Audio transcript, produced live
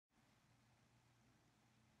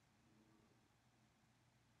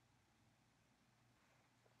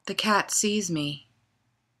The cat sees me.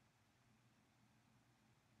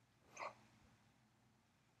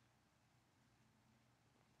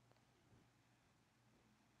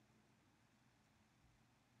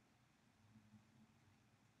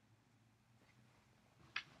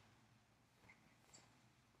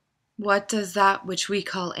 What does that which we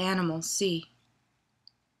call animal see?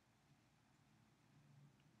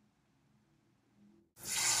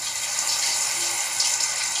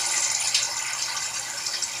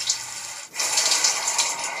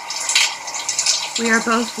 We are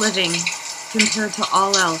both living compared to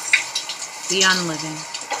all else, the unliving.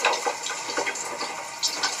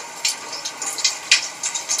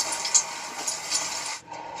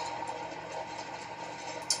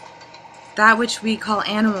 That which we call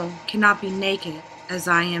animal cannot be naked as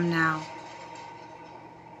I am now.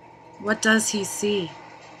 What does he see?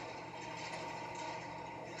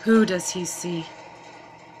 Who does he see?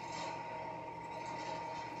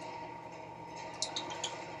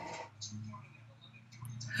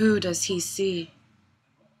 Who does he see?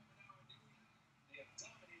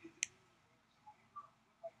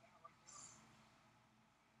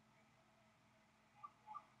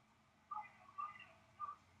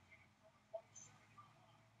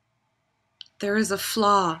 There is a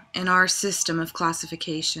flaw in our system of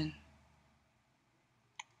classification.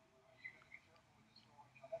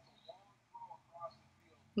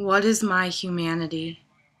 What is my humanity?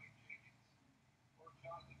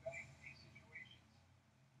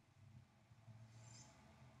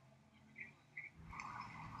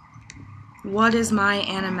 What is my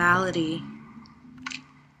animality?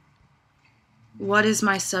 What is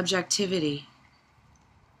my subjectivity?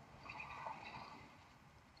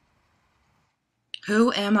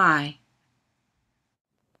 Who am I?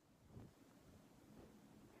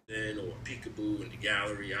 Or peekaboo in the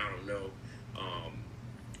gallery, I don't know.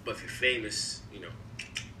 But if you're famous,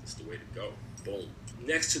 it's the way to go. Boom.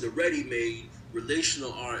 Next to the ready-made,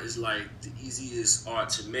 relational art is like the easiest art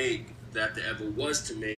to make that there ever was to make.